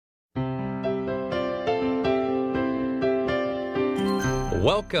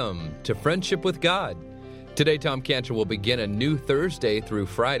Welcome to Friendship with God. Today, Tom Cantor will begin a new Thursday through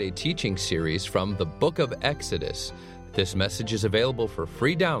Friday teaching series from the book of Exodus. This message is available for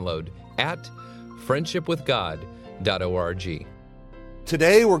free download at friendshipwithgod.org.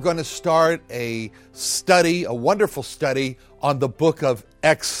 Today, we're going to start a wonderful study on the book of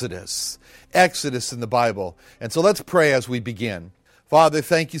Exodus. Exodus in the Bible. And so let's pray as we begin. Father,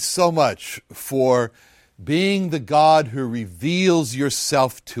 thank you so much for being the God who reveals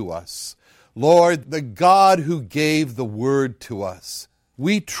yourself to us. Lord, the God who gave the word to us.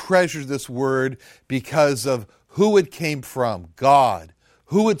 We treasure this word because of who it came from, God,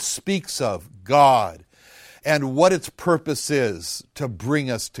 who it speaks of, God, and what its purpose is to bring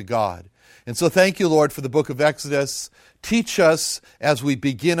us to God. And so thank you, Lord, for the book of Exodus. Teach us as we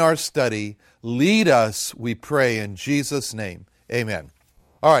begin our study. Lead us, we pray, in Jesus' name. Amen.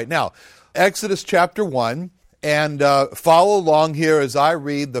 All right, now, Exodus chapter 1, and follow along here as I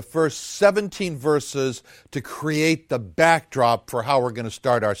read the first 17 verses to create the backdrop for how we're going to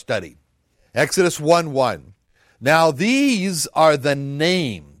start our study. Exodus 1:1. Now these are the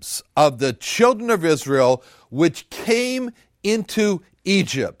names of the children of Israel which came into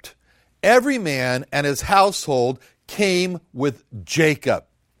Egypt. Every man and his household came with Jacob.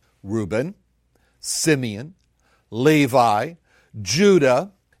 Reuben, Simeon, Levi,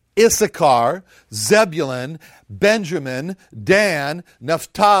 Judah, Issachar, Zebulun, Benjamin, Dan,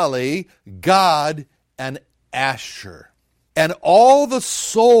 Naphtali, Gad, and Asher. And all the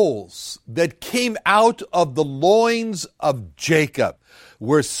souls that came out of the loins of Jacob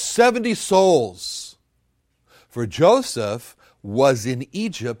were 70 souls. For Joseph was in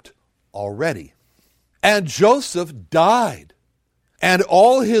Egypt already. And Joseph died, and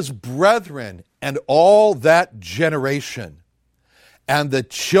all his brethren, and all that generation. And the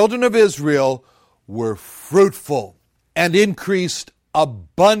children of Israel were fruitful and increased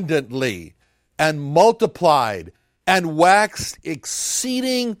abundantly and multiplied and waxed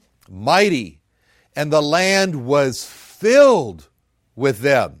exceeding mighty, and the land was filled with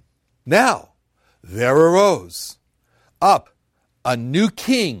them. Now there arose up a new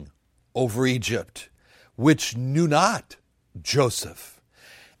king over Egypt, which knew not Joseph.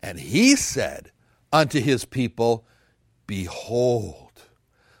 And he said unto his people, Behold,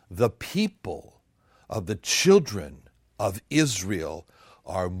 the people of the children of Israel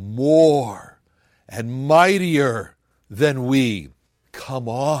are more and mightier than we. Come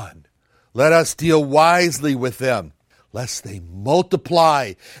on, let us deal wisely with them, lest they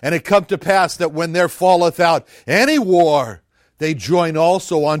multiply. And it come to pass that when there falleth out any war, they join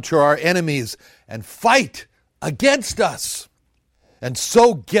also unto our enemies and fight against us, and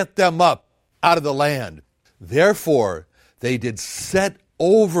so get them up out of the land. Therefore, they did set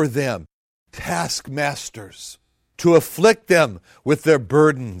over them taskmasters to afflict them with their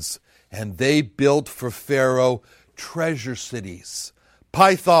burdens. And they built for Pharaoh treasure cities,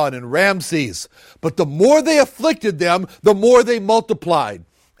 Pithom and Ramses. But the more they afflicted them, the more they multiplied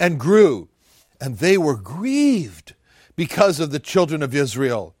and grew. And they were grieved because of the children of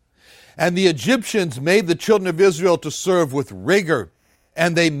Israel. And the Egyptians made the children of Israel to serve with rigor,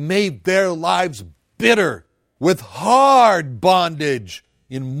 and they made their lives bitter with hard bondage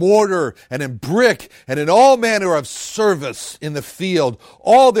in mortar and in brick and in all manner of service in the field.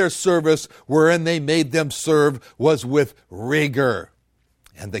 All their service wherein they made them serve was with rigor.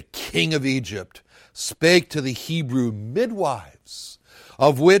 And the king of Egypt spake to the Hebrew midwives,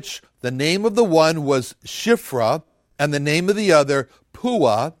 of which the name of the one was Shiphrah, and the name of the other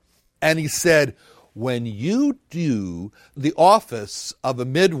Puah. And he said, when you do the office of a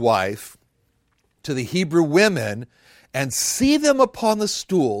midwife to the Hebrew women, and see them upon the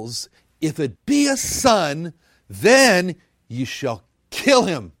stools, if it be a son, then ye shall kill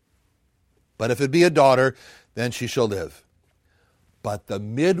him. But if it be a daughter, then she shall live. But the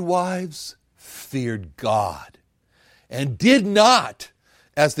midwives feared God, and did not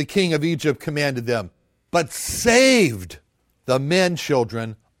as the king of Egypt commanded them, but saved the men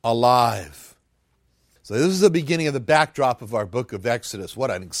children alive. So this is the beginning of the backdrop of our book of Exodus.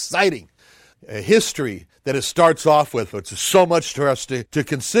 What an exciting history that it starts off with. It's so much for us to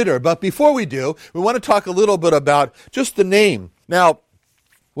consider. But before we do, we want to talk a little bit about just the name. Now,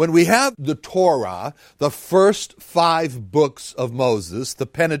 when we have the Torah, the first 5 books of Moses, the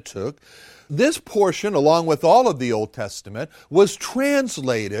Pentateuch, this portion, along with all of the Old Testament, was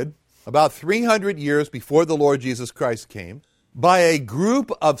translated about 300 years before the Lord Jesus Christ came by a group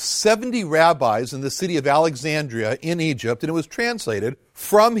of 70 rabbis in the city of Alexandria in Egypt, and it was translated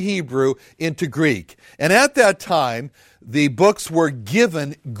from Hebrew into Greek. And at that time, the books were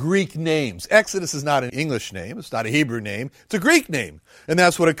given Greek names. Exodus is not an English name. It's not a Hebrew name. It's a Greek name. And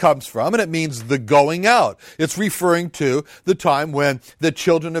that's what it comes from. And it means the going out. It's referring to the time when the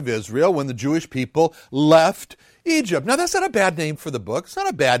children of Israel, when the Jewish people left Egypt. Now, that's not a bad name for the book. It's not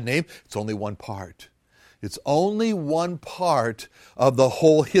a bad name. It's only one part. It's only one part of the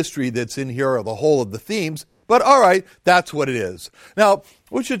whole history that's in here, or the whole of the themes. But all right, that's what it is. Now,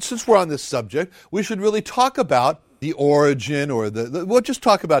 since we're on this subject, we should really talk about the origin, or we'll just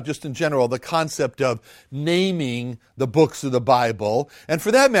talk about, just in general, the concept of naming the books of the Bible. And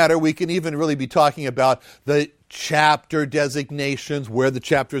for that matter, we can even really be talking about the chapter designations, where the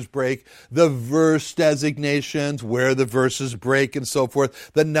chapters break, the verse designations, where the verses break, and so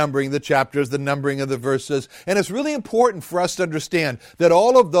forth, the numbering of the chapters, the numbering of the verses. And it's really important for us to understand that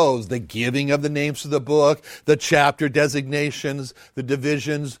all of those, the giving of the names of the book, the chapter designations, the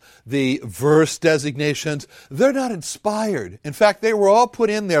divisions, the verse designations, they're not inspired. In fact, they were all put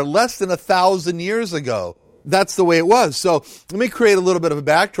in there less than 1,000 years ago. That's the way it was. So let me create a little bit of a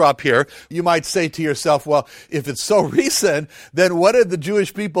backdrop here. You might say to yourself, well, if it's so recent, then what did the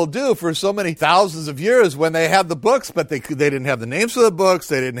Jewish people do for so many thousands of years when they had the books, but they didn't have the names of the books,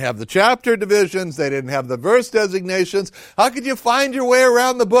 they didn't have the chapter divisions, they didn't have the verse designations? How could you find your way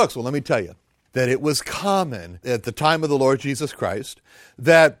around the books? Well, let me tell you that it was common at the time of the Lord Jesus Christ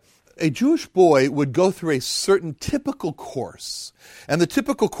that a Jewish boy would go through a certain typical course. And the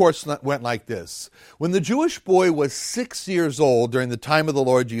typical course went like this. When the Jewish boy was 6 years old during the time of the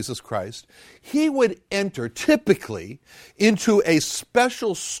Lord Jesus Christ, he would enter typically into a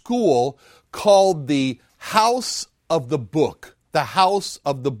special school called the House of the Book. The House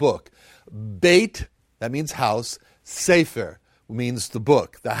of the Book. Beit, that means house. Sefer means the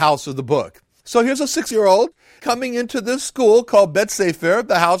book, the House of the Book. So here's a 6-year-old coming into this school called Bet Sefer,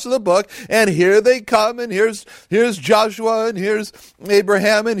 the House of the Book, and here they come, and here's Joshua, and here's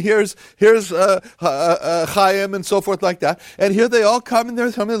Abraham, and here's Chaim, and so forth like that. And here they all come, and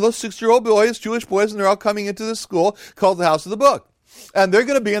they're coming, little 6-year-old boys, Jewish boys, and they're all coming into this school called the House of the Book. And they're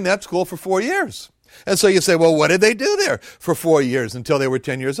going to be in that school for 4 years. And so you say, well, what did they do there for 4 years until they were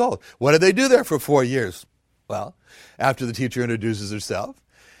 10 years old? What did they do there for 4 years? Well, after the teacher introduces herself,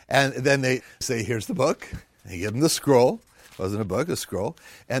 and then they say, here's the book. They give them the scroll. It wasn't a book, a scroll.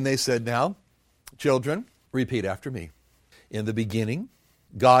 And they said, now, children, repeat after me. In the beginning,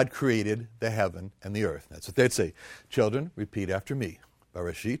 God created the heaven and the earth. That's what they'd say. Children, repeat after me.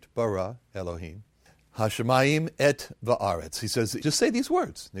 Bereshit bara Elohim Hashemayim et va'aretz. He says, just say these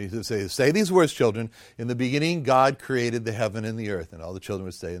words. He says, say these words, children. In the beginning, God created the heaven and the earth. And all the children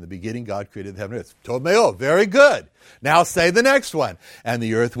would say, in the beginning, God created the heaven and earth. Told Meo, very good. Now say the next one. And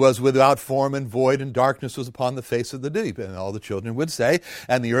the earth was without form and void, and darkness was upon the face of the deep. And all the children would say,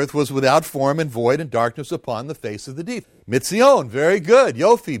 and the earth was without form and void, and darkness upon the face of the deep. Mitzion, very good.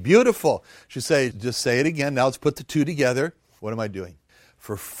 Yofi, beautiful. She say, just say it again. Now let's put the two together. What am I doing?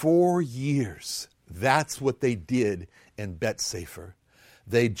 For 4 years, that's what they did in Bet Sefer.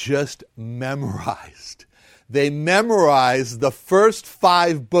 They just memorized. They memorized the first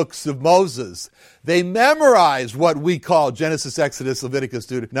 5 books of Moses. They memorized what we call Genesis, Exodus,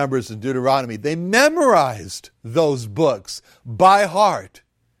 Leviticus, Numbers, and Deuteronomy. They memorized those books by heart.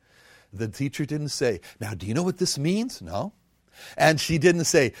 The teacher didn't say, now, do you know what this means? No. And she didn't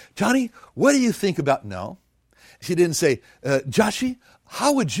say, Johnny, what do you think about? No. She didn't say, Joshi,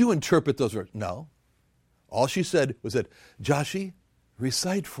 how would you interpret those words? No. All she said was that, Joshi,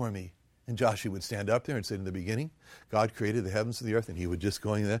 recite for me. And Joshi would stand up there and say, in the beginning, God created the heavens and the earth, and he would just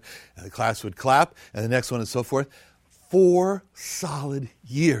go in there, and the class would clap, and the next one and so forth. 4 solid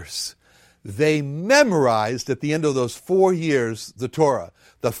years. They memorized at the end of those 4 years the Torah,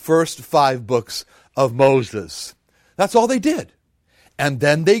 the first 5 books of Moses. That's all they did. And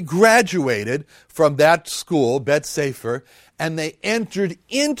then they graduated from that school, Bet Sefer, and they entered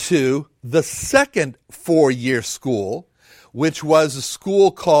into the second 4-year school, which was a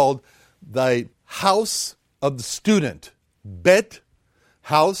school called the House of the Student. Bet,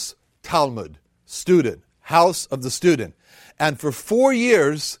 House, Talmud, Student, House of the Student. And for 4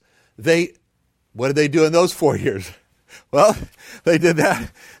 years, what did they do in those 4 years? Well, they did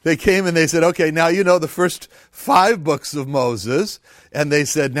that. They came and they said, okay, now you know the first 5 books of Moses. And they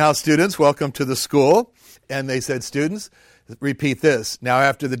said, now students, welcome to the school. And they said, students, repeat this. Now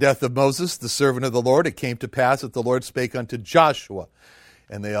after the death of Moses, the servant of the Lord, it came to pass that the Lord spake unto Joshua.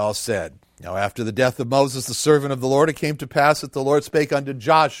 And they all said, now after the death of Moses, the servant of the Lord, it came to pass that the Lord spake unto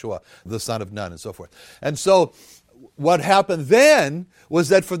Joshua, the son of Nun, and so forth. And so what happened then was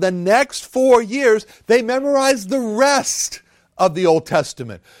that for the next 4 years, they memorized the rest of the Old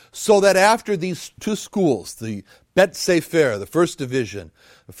Testament. So that after these two schools, the Bet Sefer, the first division,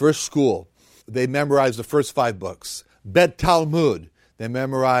 the first school, they memorized the first 5 books. Bet Talmud, they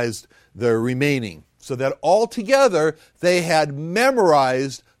memorized the remaining. So that altogether, they had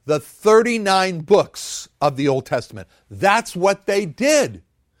memorized the 39 books of the Old Testament. That's what they did.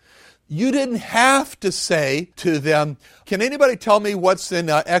 You didn't have to say to them, can anybody tell me what's in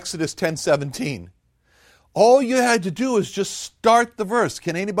Exodus 10:17? All you had to do is just start the verse.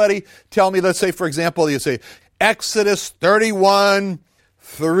 Can anybody tell me, let's say, for example, you say, Exodus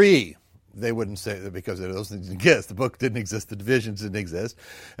 31:3. They wouldn't say that because those things didn't exist. The book didn't exist. The divisions didn't exist.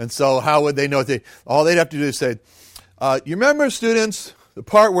 And so how would they know? All they'd have to do is say, you remember, students, the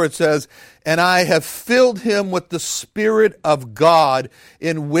part where it says, and I have filled him with the Spirit of God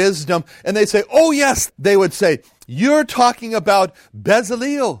in wisdom. And they say, oh yes, they would say, you're talking about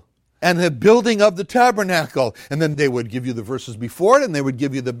Bezalel and the building of the tabernacle. And then they would give you the verses before it, and they would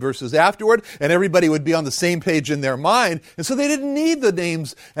give you the verses afterward, and everybody would be on the same page in their mind. And so they didn't need the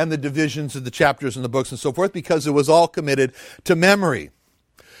names and the divisions of the chapters and the books and so forth, because it was all committed to memory.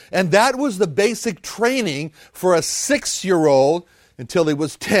 And that was the basic training for a 6-year-old until he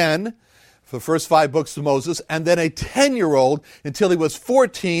was 10, for the first 5 books of Moses, and then a 10-year-old until he was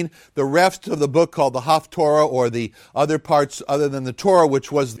 14, the rest of the book called the Haftorah, or the other parts other than the Torah,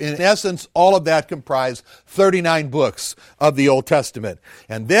 which was, in essence, all of that comprised 39 books of the Old Testament.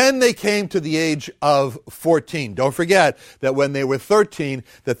 And then they came to the age of 14. Don't forget that when they were 13,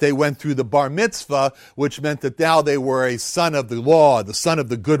 that they went through the bar mitzvah, which meant that now they were a son of the law, the son of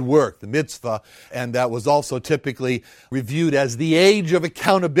the good work, the mitzvah, and that was also typically reviewed as the age of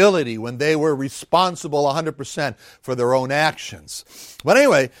accountability, when they were responsible 100% for their own actions. But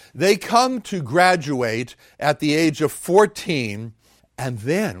anyway, they come to graduate at the age of 14, and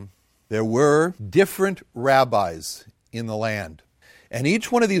then there were different rabbis in the land. And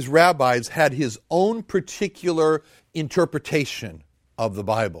each one of these rabbis had his own particular interpretation of the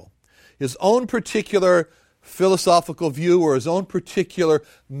Bible, his own particular philosophical view, or his own particular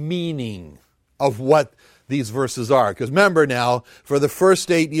meaning of what these verses are. Because remember now, for the first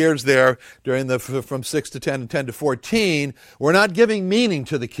 8 years there, from 6 to 10 and 10 to 14, we're not giving meaning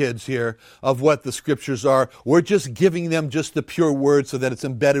to the kids here of what the scriptures are. We're just giving them just the pure word so that it's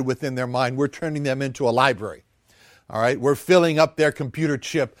embedded within their mind. We're turning them into a library. All right, we're filling up their computer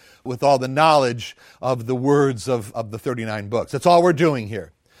chip with all the knowledge of the words of the 39 books. That's all we're doing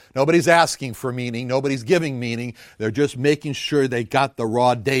here. Nobody's asking for meaning. Nobody's giving meaning. They're just making sure they got the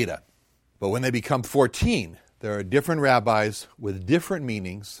raw data. But when they become 14, there are different rabbis with different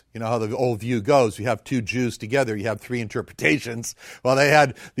meanings. You know how the old view goes. You have 2 Jews together, you have 3 interpretations. Well, they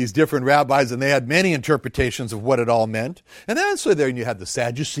had these different rabbis, and they had many interpretations of what it all meant. And then so there you had the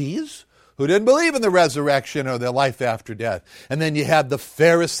Sadducees, who didn't believe in the resurrection or the life after death. And then you had the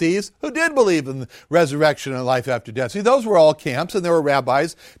Pharisees, who did believe in the resurrection and life after death. See, those were all camps, and there were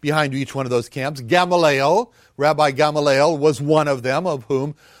rabbis behind each one of those camps. Rabbi Gamaliel was one of them, of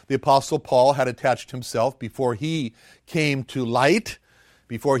whom the Apostle Paul had attached himself before he came to light,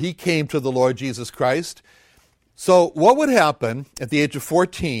 before he came to the Lord Jesus Christ. So what would happen at the age of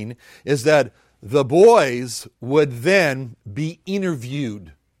 14 is that the boys would then be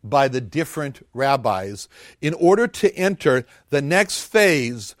interviewed by the different rabbis in order to enter the next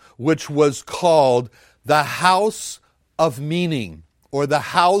phase, which was called the house of meaning, or the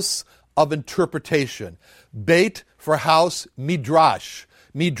house of interpretation. Beit for house, midrash.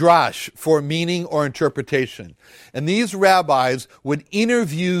 Midrash for meaning or interpretation. And these rabbis would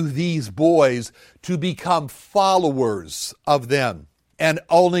interview these boys to become followers of them. And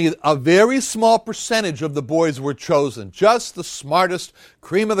only a very small percentage of the boys were chosen. Just the smartest,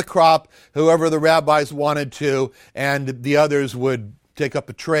 cream of the crop, whoever the rabbis wanted to, and the others would take up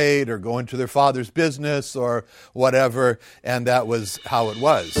a trade or go into their father's business or whatever, and that was how it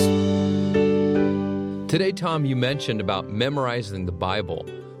was. Today, Tom, you mentioned about memorizing the Bible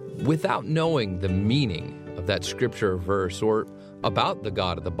without knowing the meaning of that scripture or verse, or about the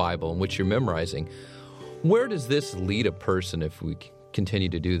God of the Bible in which you're memorizing. Where does this lead a person if we continue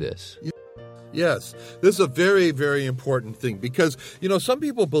to do this? Yes, this is a very, very important thing because, some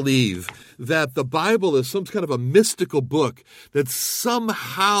people believe that the Bible is some kind of a mystical book, that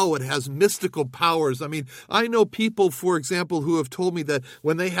somehow it has mystical powers. I mean, I know people, for example, who have told me that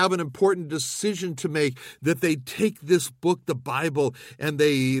when they have an important decision to make, that they take this book, the Bible, and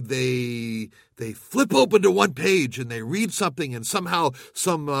they flip open to one page and they read something, and somehow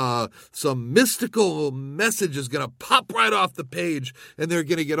some mystical message is going to pop right off the page, and they're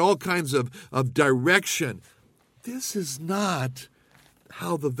going to get all kinds of direction. This is not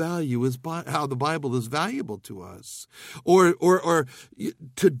how the Bible is valuable to us, or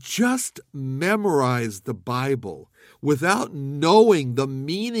to just memorize the Bible without knowing the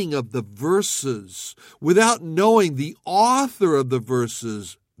meaning of the verses, without knowing the author of the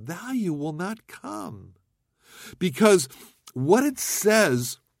verses, value will not come. Because what it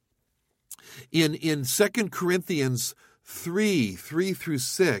says in 2 Corinthians 3 through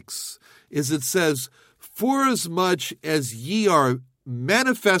 6 is it says, "Forasmuch as ye are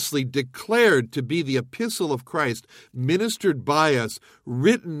manifestly declared to be the epistle of Christ, ministered by us,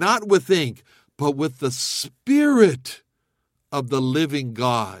 written not with ink, but with the Spirit of the living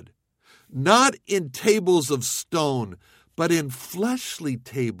God, not in tables of stone, but in fleshly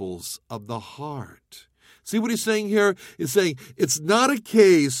tables of the heart." See what he's saying here? He's saying it's not a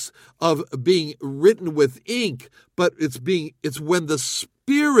case of being written with ink, but it's when the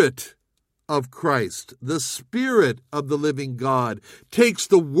Spirit of Christ, the Spirit of the living God, takes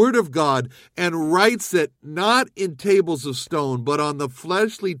the Word of God and writes it not in tables of stone, but on the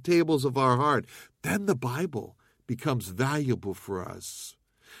fleshly tables of our heart, then the Bible becomes valuable for us.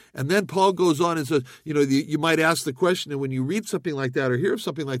 And then Paul goes on and says, you might ask the question, and when you read something like that or hear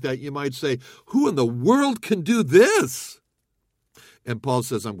something like that, you might say, who in the world can do this? And Paul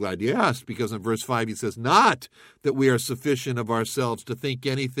says, I'm glad you asked, because in verse 5 he says, not that we are sufficient of ourselves to think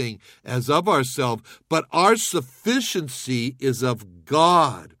anything as of ourselves, but our sufficiency is of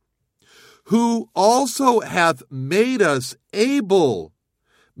God, who also hath made us able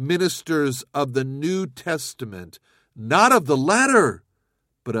ministers of the New Testament, not of the letter,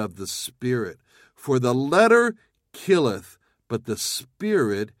 but of the Spirit. For the letter killeth, but the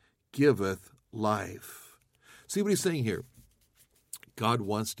Spirit giveth life. See what he's saying here? God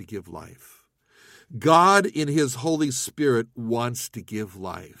wants to give life. God in his Holy Spirit wants to give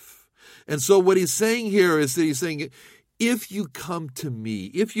life. And so what he's saying here is that he's saying, if you come to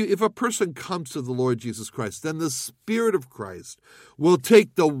me, if a person comes to the Lord Jesus Christ, then the Spirit of Christ will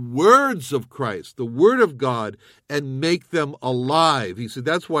take the words of Christ, the Word of God, and make them alive. He said,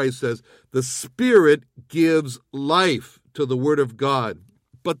 that's why he says, the Spirit gives life to the Word of God.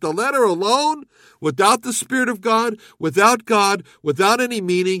 But the letter alone, without the Spirit of God, without any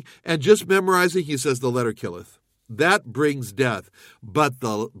meaning, and just memorizing, he says, the letter killeth. That brings death. But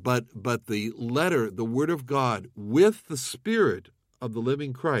the letter, the Word of God, with the Spirit of the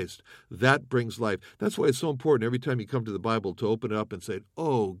living Christ, that brings life. That's why it's so important every time you come to the Bible to open it up and say,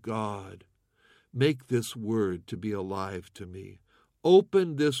 oh God, make this Word to be alive to me.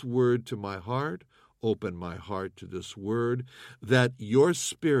 Open this Word to my heart. Open my heart to this Word, that your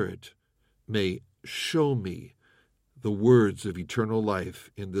Spirit may show me the words of eternal life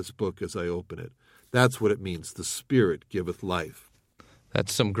in this book as I open it. That's what it means. The Spirit giveth life.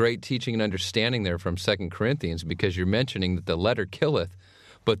 That's some great teaching and understanding there from 2 Corinthians, because you're mentioning that the letter killeth,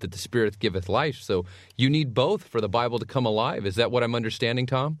 but that the Spirit giveth life. So you need both for the Bible to come alive. Is that what I'm understanding,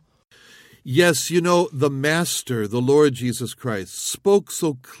 Tom? Yes, the Master, the Lord Jesus Christ, spoke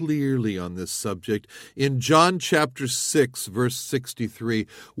so clearly on this subject in John chapter 6, verse 63,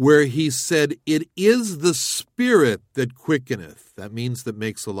 where he said, it is the Spirit that quickeneth. That means that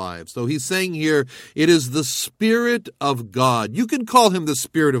makes alive. So he's saying here, it is the Spirit of God. You can call him the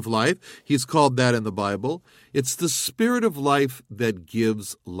Spirit of life. He's called that in the Bible. It's the Spirit of life that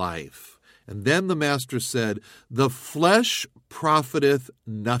gives life. And then the Master said, the flesh profiteth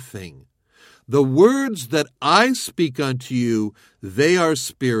nothing. The words that I speak unto you, they are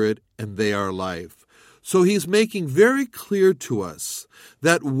spirit and they are life. So he's making very clear to us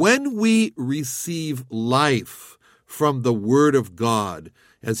that when we receive life from the Word of God,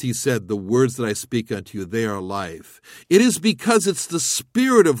 as he said, the words that I speak unto you, they are life. It is because it's the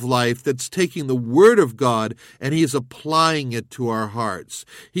Spirit of life that's taking the Word of God and he's applying it to our hearts.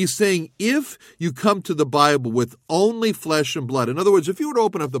 He's saying, if you come to the Bible with only flesh and blood, in other words, if you were to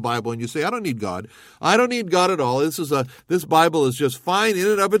open up the Bible and you say, I don't need God at all, this Bible is just fine in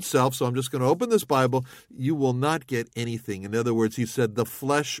and of itself, so I'm just going to open this Bible, you will not get anything. In other words, he said, the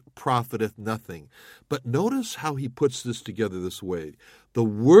flesh profiteth nothing. But notice how he puts this together this way. The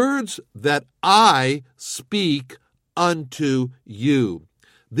words that I speak unto you.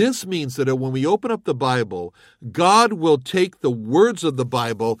 This means that when we open up the Bible, God will take the words of the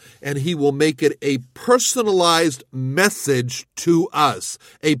Bible and he will make it a personalized message to us,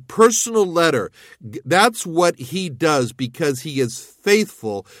 a personal letter. That's what he does because he is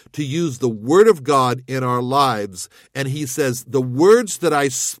faithful to use the Word of God in our lives. And he says, the words that I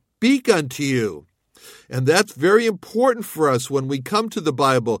speak unto you. And that's very important for us when we come to the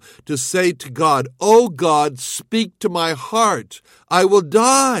Bible to say to God, oh God, speak to my heart. I will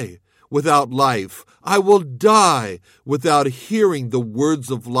die without life. I will die without hearing the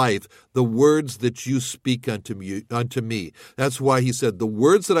words of life, the words that you speak unto me. That's why he said, the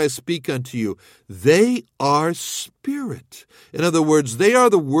words that I speak unto you, they are spirit. In other words, they are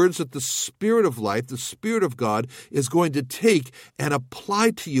the words that the Spirit of life, the Spirit of God, is going to take and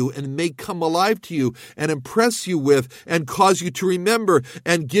apply to you and make come alive to you and impress you with and cause you to remember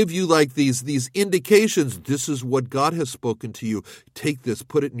and give you like these indications. This is what God has spoken to you. Take this,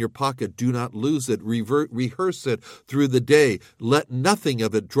 put it in your pocket. Do not lose it. Rehearse it through the day. Let nothing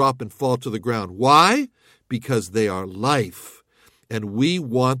of it drop and fall to the ground. Why? Because they are life. And we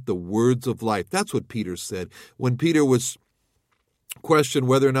want the words of life. That's what Peter said. When Peter was questioned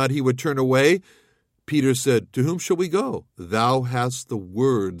whether or not he would turn away, Peter said, to whom shall we go? Thou hast the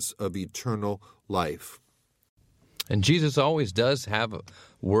words of eternal life. And Jesus always does have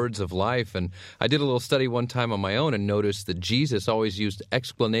words of life. And I did a little study one time on my own and noticed that Jesus always used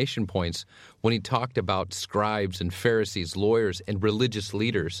explanation points when he talked about scribes and Pharisees, lawyers, and religious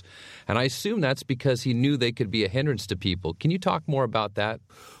leaders. And I assume that's because he knew they could be a hindrance to people. Can you talk more about that?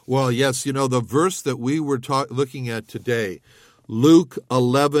 Well, yes. The verse that we were looking at today, Luke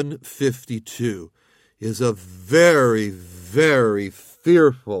 11:52, is a very, very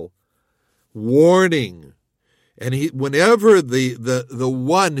fearful warning. And whenever the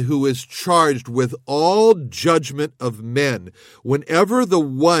one who is charged with all judgment of men, whenever the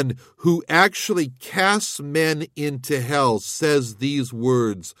one who actually casts men into hell says these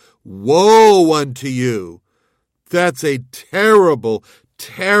words, woe unto you, that's a terrible,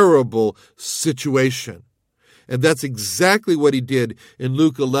 terrible situation. And that's exactly what he did in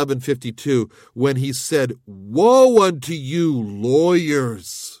Luke 11:52 when he said, woe unto you,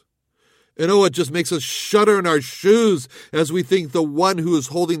 lawyers. It just makes us shudder in our shoes as we think the one who is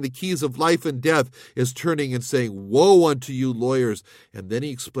holding the keys of life and death is turning and saying, woe unto you, lawyers. And then he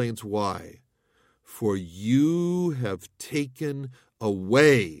explains why. For you have taken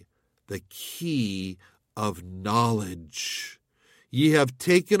away the key of knowledge. Ye have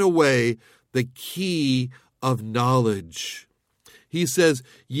taken away the key of knowledge. He says,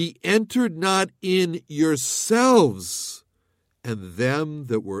 ye entered not in yourselves, and them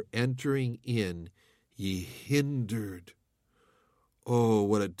that were entering in ye hindered. Oh,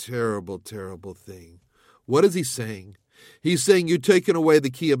 what a terrible, terrible thing. What is he saying? He's saying you've taken away the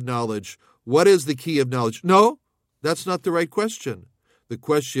key of knowledge. What is the key of knowledge? No, that's not the right question. The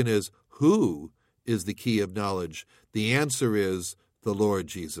question is, who is the key of knowledge? The answer is the Lord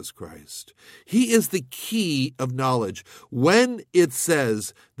Jesus Christ. He is the key of knowledge. When it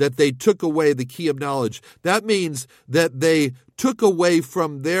says that they took away the key of knowledge, that means that they took away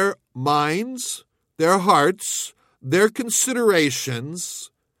from their minds, their hearts, their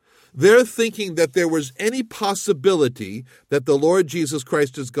considerations, their thinking that there was any possibility that the Lord Jesus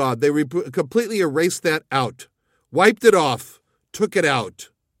Christ is God. They completely erased that out, wiped it off, took it out.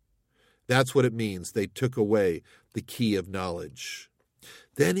 That's what it means. They took away the key of knowledge.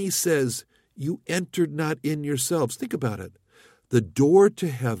 Then he says, you entered not in yourselves. Think about it. The door to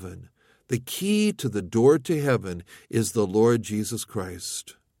heaven, the key to the door to heaven is the Lord Jesus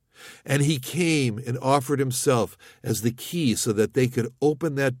Christ. And he came and offered himself as the key so that they could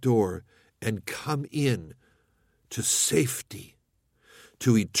open that door and come in to safety,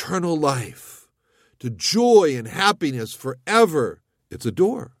 to eternal life, to joy and happiness forever. It's a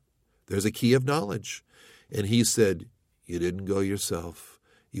door. There's a key of knowledge. And he said, you didn't go yourself.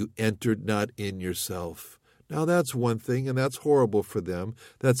 You entered not in yourself. Now that's one thing, and that's horrible for them.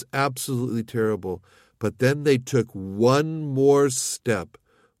 That's absolutely terrible. But then they took one more step,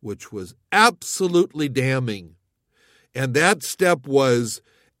 which was absolutely damning. And that step was,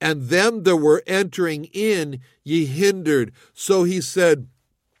 and them that were entering in, ye hindered. So he said,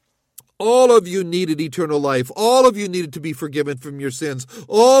 all of you needed eternal life. All of you needed to be forgiven from your sins.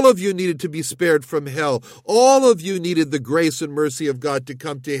 All of you needed to be spared from hell. All of you needed the grace and mercy of God to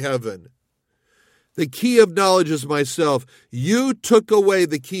come to heaven. The key of knowledge is myself. You took away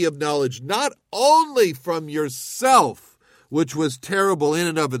the key of knowledge, not only from yourself, which was terrible in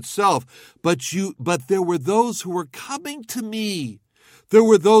and of itself, but there were those who were coming to me. There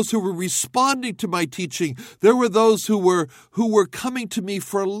were those who were responding to my teaching. There were those who were coming to me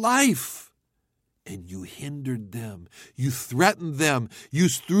for life. And you hindered them. You threatened them. You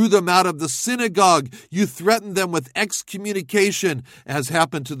threw them out of the synagogue. You threatened them with excommunication, as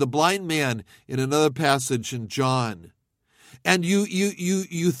happened to the blind man in another passage in John. And you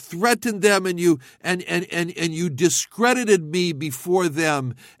threatened them, and you discredited me before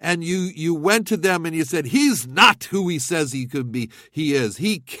them, and you went to them and you said, he's not who he says he could be. He is.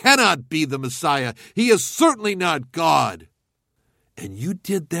 He cannot be the Messiah. He is certainly not God. And you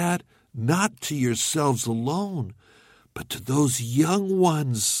did that not to yourselves alone, but to those young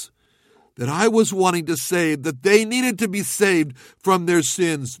ones that I was wanting to save, that they needed to be saved from their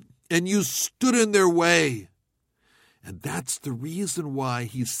sins, and you stood in their way. And that's the reason why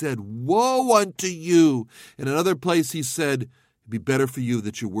he said, woe unto you. In another place he said, it'd be better for you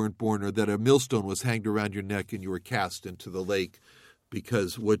that you weren't born, or that a millstone was hanged around your neck and you were cast into the lake,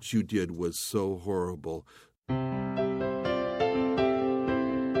 because what you did was so horrible.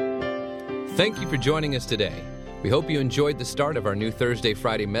 Thank you for joining us today. We hope you enjoyed the start of our new Thursday,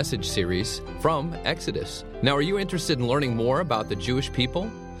 Friday message series from Exodus. Now, are you interested in learning more about the Jewish people,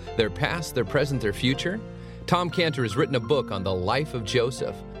 their past, their present, their future? Tom Cantor has written a book on the life of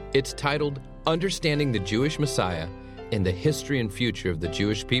Joseph. It's titled Understanding the Jewish Messiah and the History and Future of the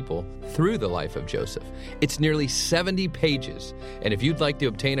Jewish People Through the Life of Joseph. It's nearly 70 pages, and if you'd like to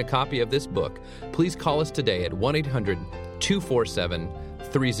obtain a copy of this book, please call us today at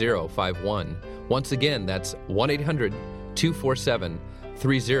 1-800-247-3051. Once again, that's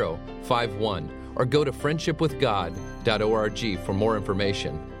 1-800-247-3051. Or go to friendshipwithgod.org for more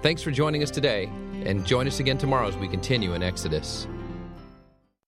information. Thanks for joining us today, and join us again tomorrow as we continue in Exodus.